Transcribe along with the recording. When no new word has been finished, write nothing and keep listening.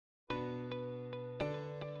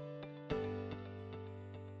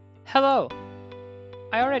Hello!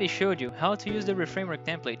 I already showed you how to use the REFramework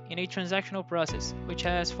template in a transactional process, which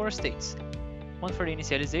has 4 states. One for the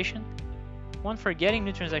initialization, one for getting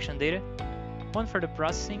new transaction data, one for the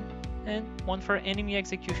processing, and one for ending the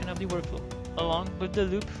execution of the workflow, along with the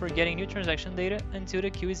loop for getting new transaction data until the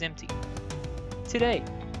queue is empty. Today,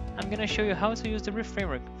 I'm going to show you how to use the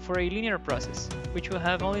REFramework for a linear process, which will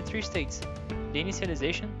have only 3 states: the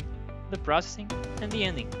initialization, the processing, and the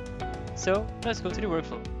ending. So let's go to the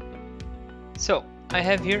workflow. So I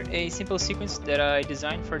have here a simple sequence that I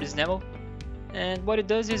designed for this demo, and what it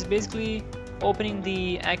does is basically opening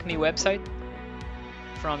the Acme website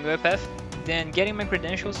from UiPath, then getting my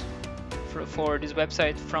credentials for this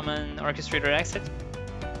website from an orchestrator asset.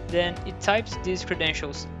 Then it types these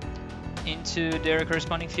credentials into their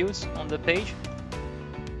corresponding fields on the page,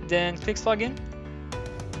 then clicks login,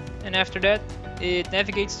 and after that it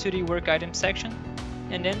navigates to the work item section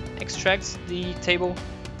and then extracts the table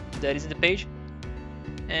that is in the page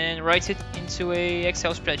and writes it into a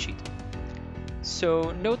Excel spreadsheet.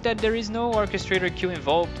 So note that there is no orchestrator queue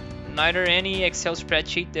involved, neither any Excel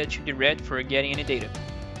spreadsheet that should be read for getting any data.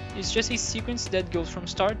 It's just a sequence that goes from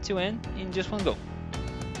start to end in just one go.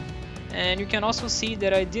 And you can also see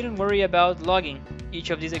that I didn't worry about logging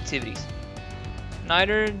each of these activities.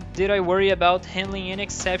 Neither did I worry about handling any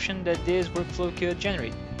exception that this workflow could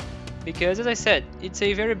generate, because as I said, it's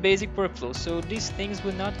a very basic workflow, so these things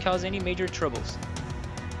would not cause any major troubles.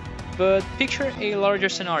 But picture a larger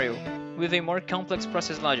scenario with a more complex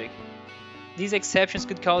process logic. These exceptions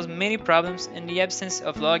could cause many problems in the absence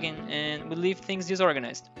of logging and would leave things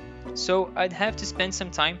disorganized. So I'd have to spend some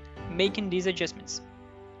time making these adjustments.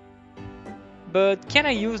 But can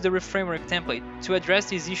I use the REFramework template to address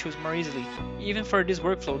these issues more easily, even for this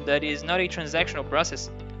workflow that is not a transactional process?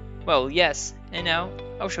 Well, yes, and now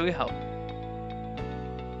I'll show you how.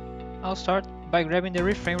 I'll start by grabbing the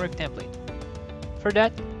REFramework template. For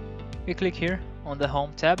that, we click here on the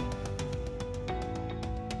Home tab,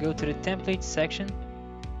 go to the Templates section,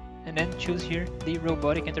 and then choose here the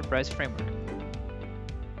Robotic Enterprise Framework.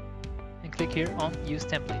 And click here on Use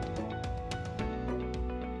Template.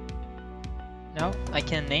 Now I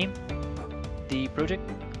can name the project.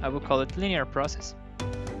 I will call it Linear Process.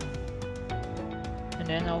 And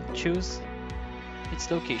then I'll choose its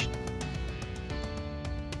location.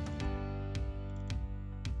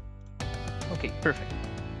 Okay, perfect.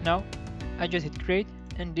 Now I just hit create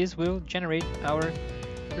and this will generate our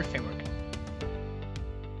REFramework.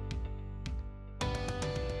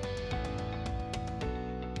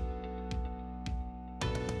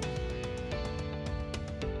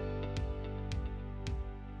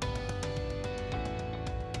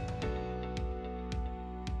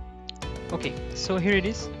 Okay, so here it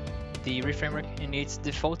is, the REFramework in its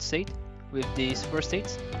default state with these 4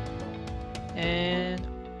 states. And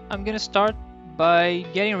I'm gonna start by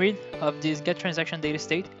getting rid of this getTransactionData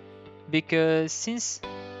state, because since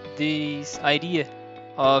this idea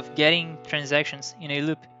of getting transactions in a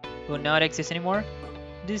loop will not exist anymore,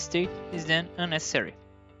 this state is then unnecessary.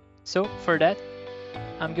 So for that,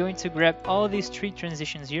 I'm going to grab all these 3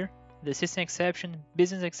 transitions here, the system exception,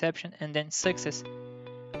 business exception, and then success,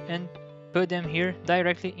 and put them here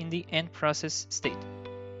directly in the end process state.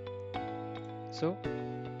 So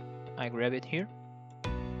I grab it here.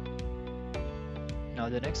 Now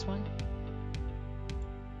the next one,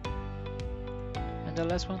 and the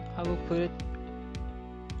last one I will put it,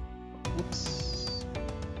 whoops,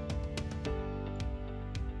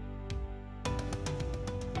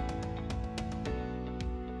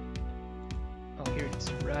 oh here it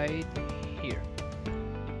is, right here.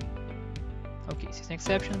 Okay, system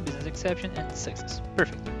exception, business exception, and success.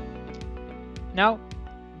 Perfect. Now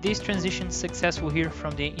this transition successful here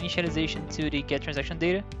from the initialization to the get transaction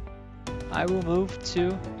data, I will move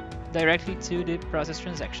directly to the process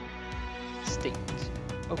transaction state.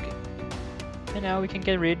 Okay, and now we can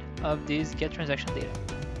get rid of this get transaction data.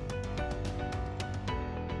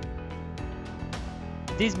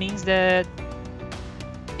 This means that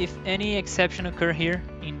if any exception occur here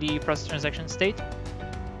in the process transaction state,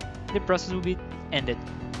 the process will be ended.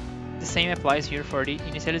 The same applies here for the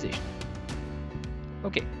initialization.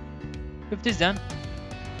 Okay, with this done,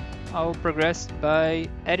 I'll progress by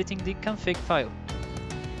editing the config file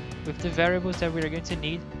with the variables that we're going to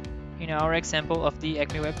need in our example of the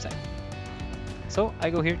Acme website. So I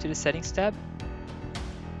go here to the settings tab.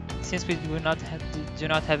 Since we do not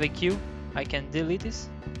have a queue, I can delete this,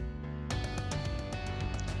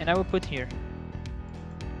 and I will put here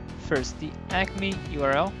first the Acme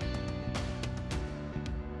URL,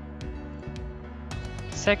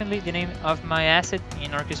 secondly the name of my asset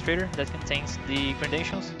in Orchestrator that contains the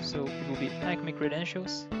credentials, so it will be Acme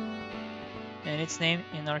credentials, and its name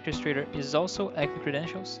in Orchestrator is also Acme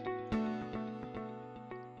Credentials.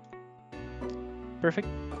 Perfect.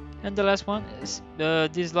 And the last one is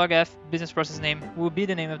this logf business process name will be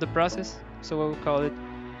the name of the process, so I will call it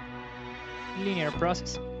linear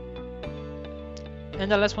process.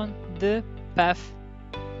 And the last one, the path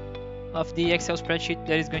of the Excel spreadsheet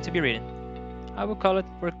that is going to be written. I will call it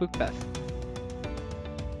workbook path.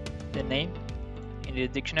 The name in the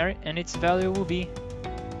dictionary, and its value will be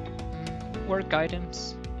work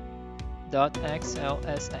items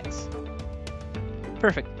 .xlsx.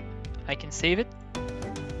 Perfect. I can save it,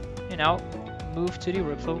 and I'll move to the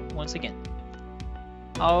workflow once again.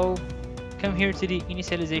 I'll come here to the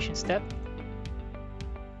initialization step.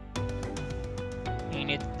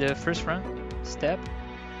 Init the first run step,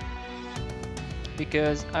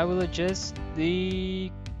 because I will adjust the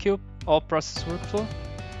kill all process workflow.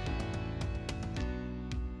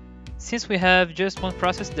 Since we have just one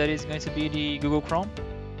process that is going to be the Google Chrome,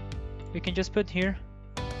 we can just put here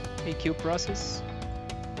a queue process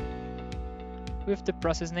with the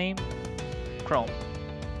process name Chrome.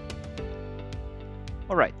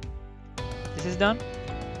 Alright, this is done.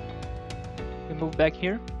 We move back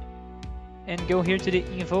here and go here to the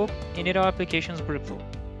invoke init all applications workflow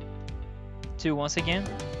to once again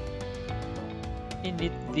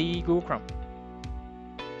init the Google Chrome.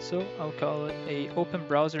 So I'll call it a open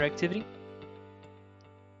browser activity,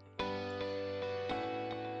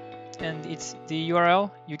 and it's the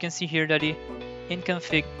URL. You can see here that the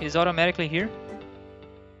inconfig is automatically here,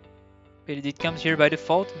 but it comes here by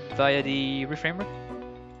default via the REFramework.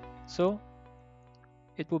 So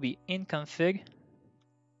it will be inconfig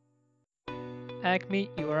acme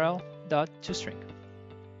url.toString.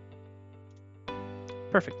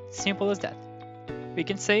 Perfect, simple as that. We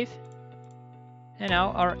can save, and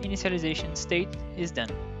now our initialization state is done.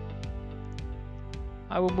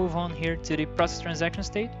 I will move on here to the process transaction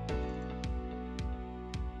state,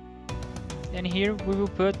 and here we will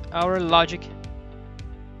put our logic,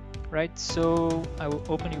 right? So I will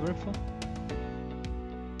open the workflow,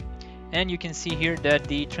 and you can see here that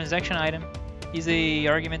the transaction item is a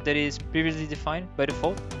argument that is previously defined by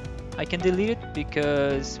default. I can delete it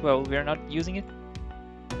because, well, we are not using it.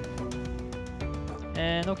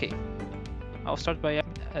 And okay, I'll start by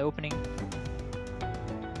opening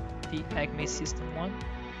the Acme System 1.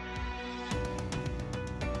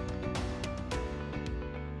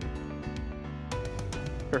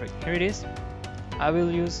 Perfect, here it is. I will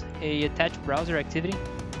use a attached browser activity.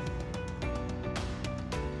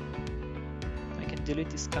 I can delete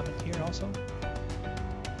this comment here also.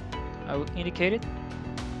 I will indicate it.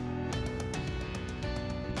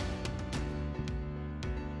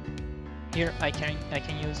 Here I can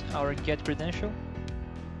use our get credential,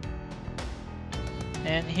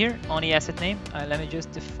 and here on the asset name, let me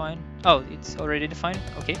just define. Oh, it's already defined.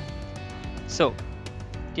 Okay, so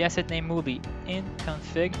the asset name will be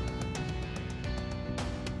inconfig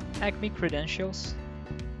acme credentials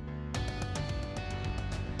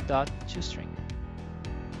 .toString,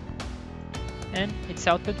 and its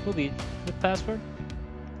output will be the password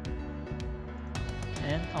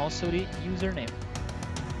and also the username.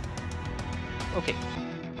 Okay,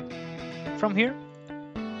 from here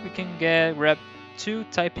we can grab two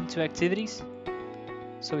type into activities,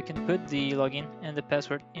 so we can put the login and the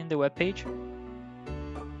password in the web page.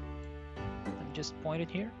 Let me just point it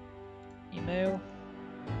here, email,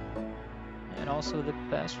 and also the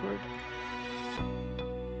password,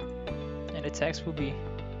 and the text will be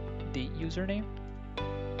the username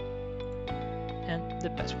and the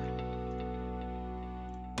password.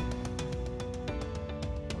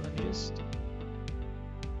 Let me just,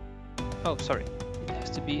 oh sorry, it has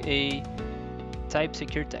to be a type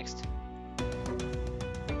secure text.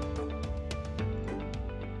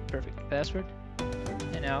 Perfect, password,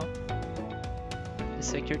 and now the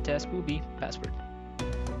secure text will be password.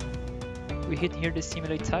 We hit here the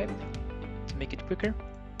simulate type to make it quicker.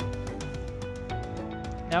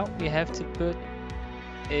 Now we have to put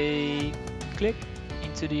a click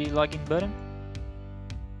into the login button.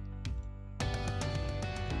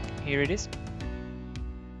 Here it is.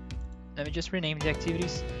 Let me just rename the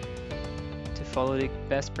activities to follow the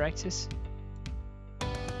best practice.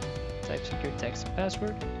 Type secure text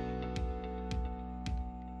password,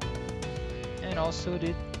 and also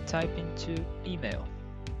the type into email.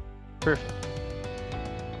 Perfect.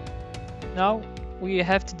 Now we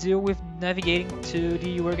have to deal with navigating to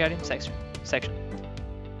the work item section.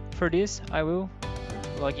 For this, I will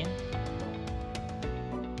log in.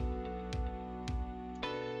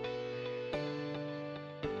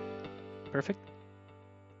 Perfect.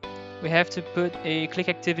 We have to put a click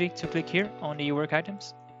activity to click here on the work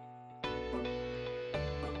items.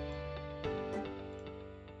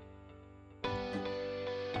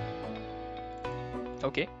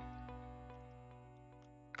 Okay.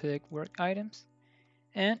 Click work items,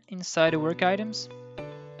 and inside the work items,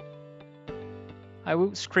 I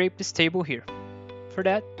will scrape this table here. For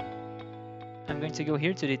that, I'm going to go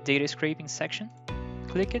here to the data scraping section,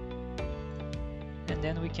 click it, and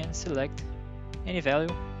then we can select any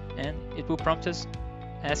value, and it will prompt us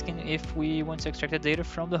asking if we want to extract the data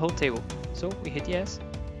from the whole table. So we hit yes,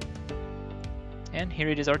 and here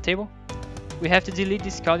it is, our table. We have to delete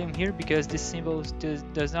this column here because this symbol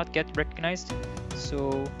does not get recognized.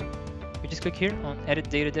 So we just click here on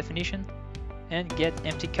edit data definition and get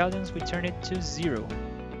empty columns, we turn it to 0.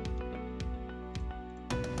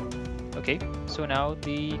 Okay, so now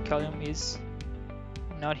the column is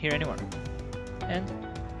not here anymore. And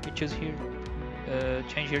we choose here,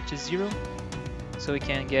 change here to 0, so we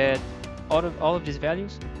can get all of these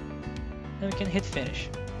values, and we can hit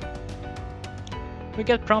finish. We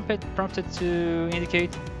get prompted to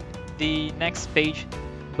indicate the next page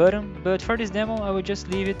button, but for this demo I will just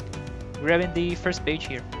leave it grabbing the first page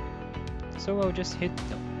here. So I'll just hit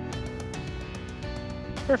no.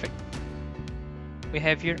 Perfect. We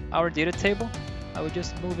have here our data table. I will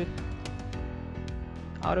just move it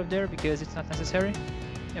out of there because it's not necessary,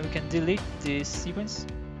 and we can delete this sequence.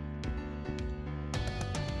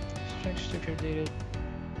 Structure data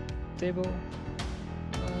table,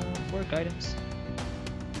 work items,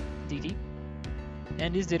 DT,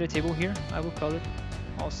 and this data table here, I will call it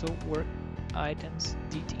also work items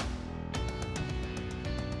DT.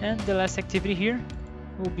 And the last activity here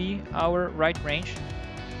will be our write range.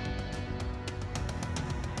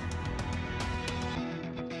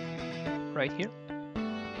 Right here.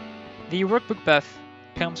 The workbook path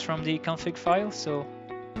comes from the config file, so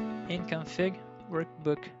in config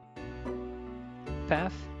workbook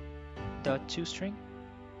path.toString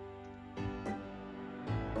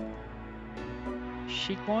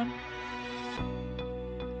sheet 1,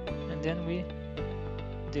 and then we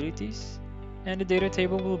delete this, and the data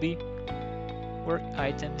table will be work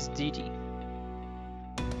items DT.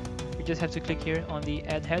 We just have to click here on the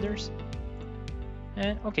add headers,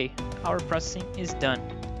 and okay, our processing is done.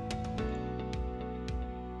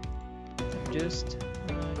 Let me just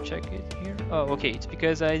check it here. Oh, okay, it's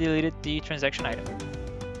because I deleted the transaction item.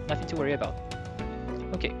 Nothing to worry about.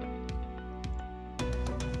 Okay.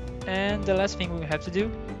 And the last thing we have to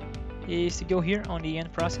do is to go here on the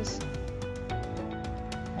end process,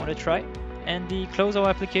 on the try, and the close all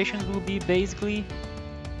applications will be basically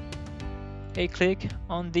a click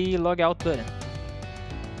on the logout button.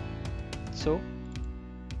 So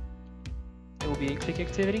it will be a click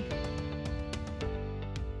activity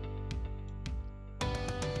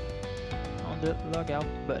on the logout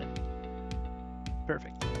button.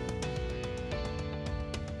 Perfect.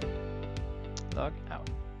 Log out.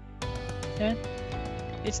 And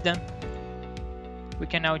it's done. We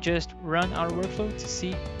can now just run our workflow to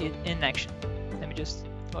see it in action. Let me just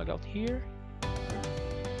log out here.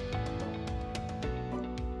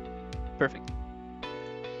 Perfect.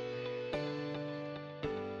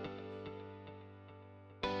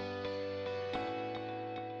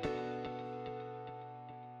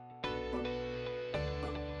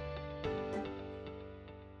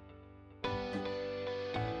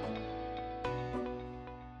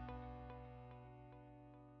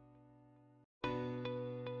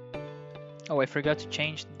 Oh, I forgot to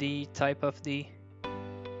change the type of the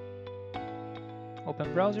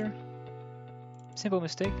open browser. Simple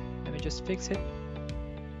mistake. Let me just fix it.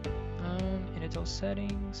 Init all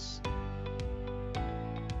settings.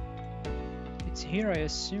 It's here, I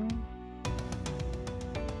assume.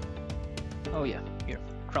 Oh yeah, here,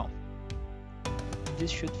 Chrome.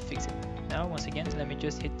 This should fix it. Now, once again, let me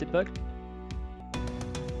just hit debug.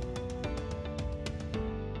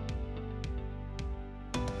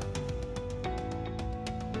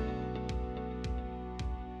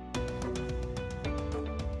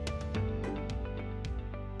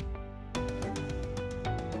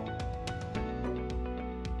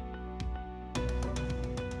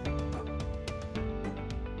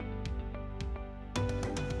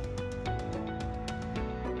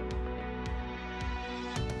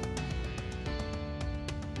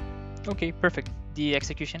 Okay, perfect. The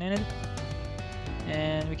execution ended,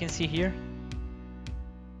 and we can see here.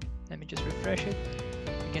 Let me just refresh it.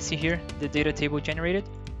 You can see here the data table generated,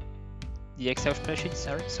 the Excel spreadsheet.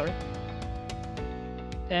 Sorry.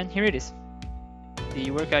 And here it is.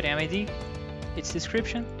 The work item ID, its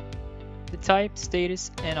description, the type,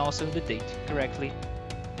 status, and also the date correctly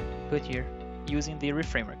put here using the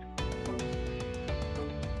REFramework.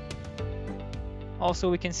 Also,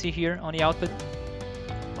 we can see here on the output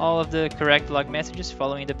all of the correct log messages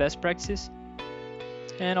following the best practices,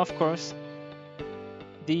 and of course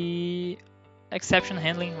the exception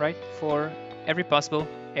handling, right, for every possible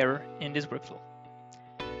error in this workflow.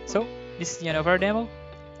 So this is the end of our demo.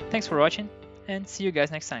 Thanks for watching, and see you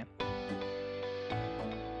guys next time.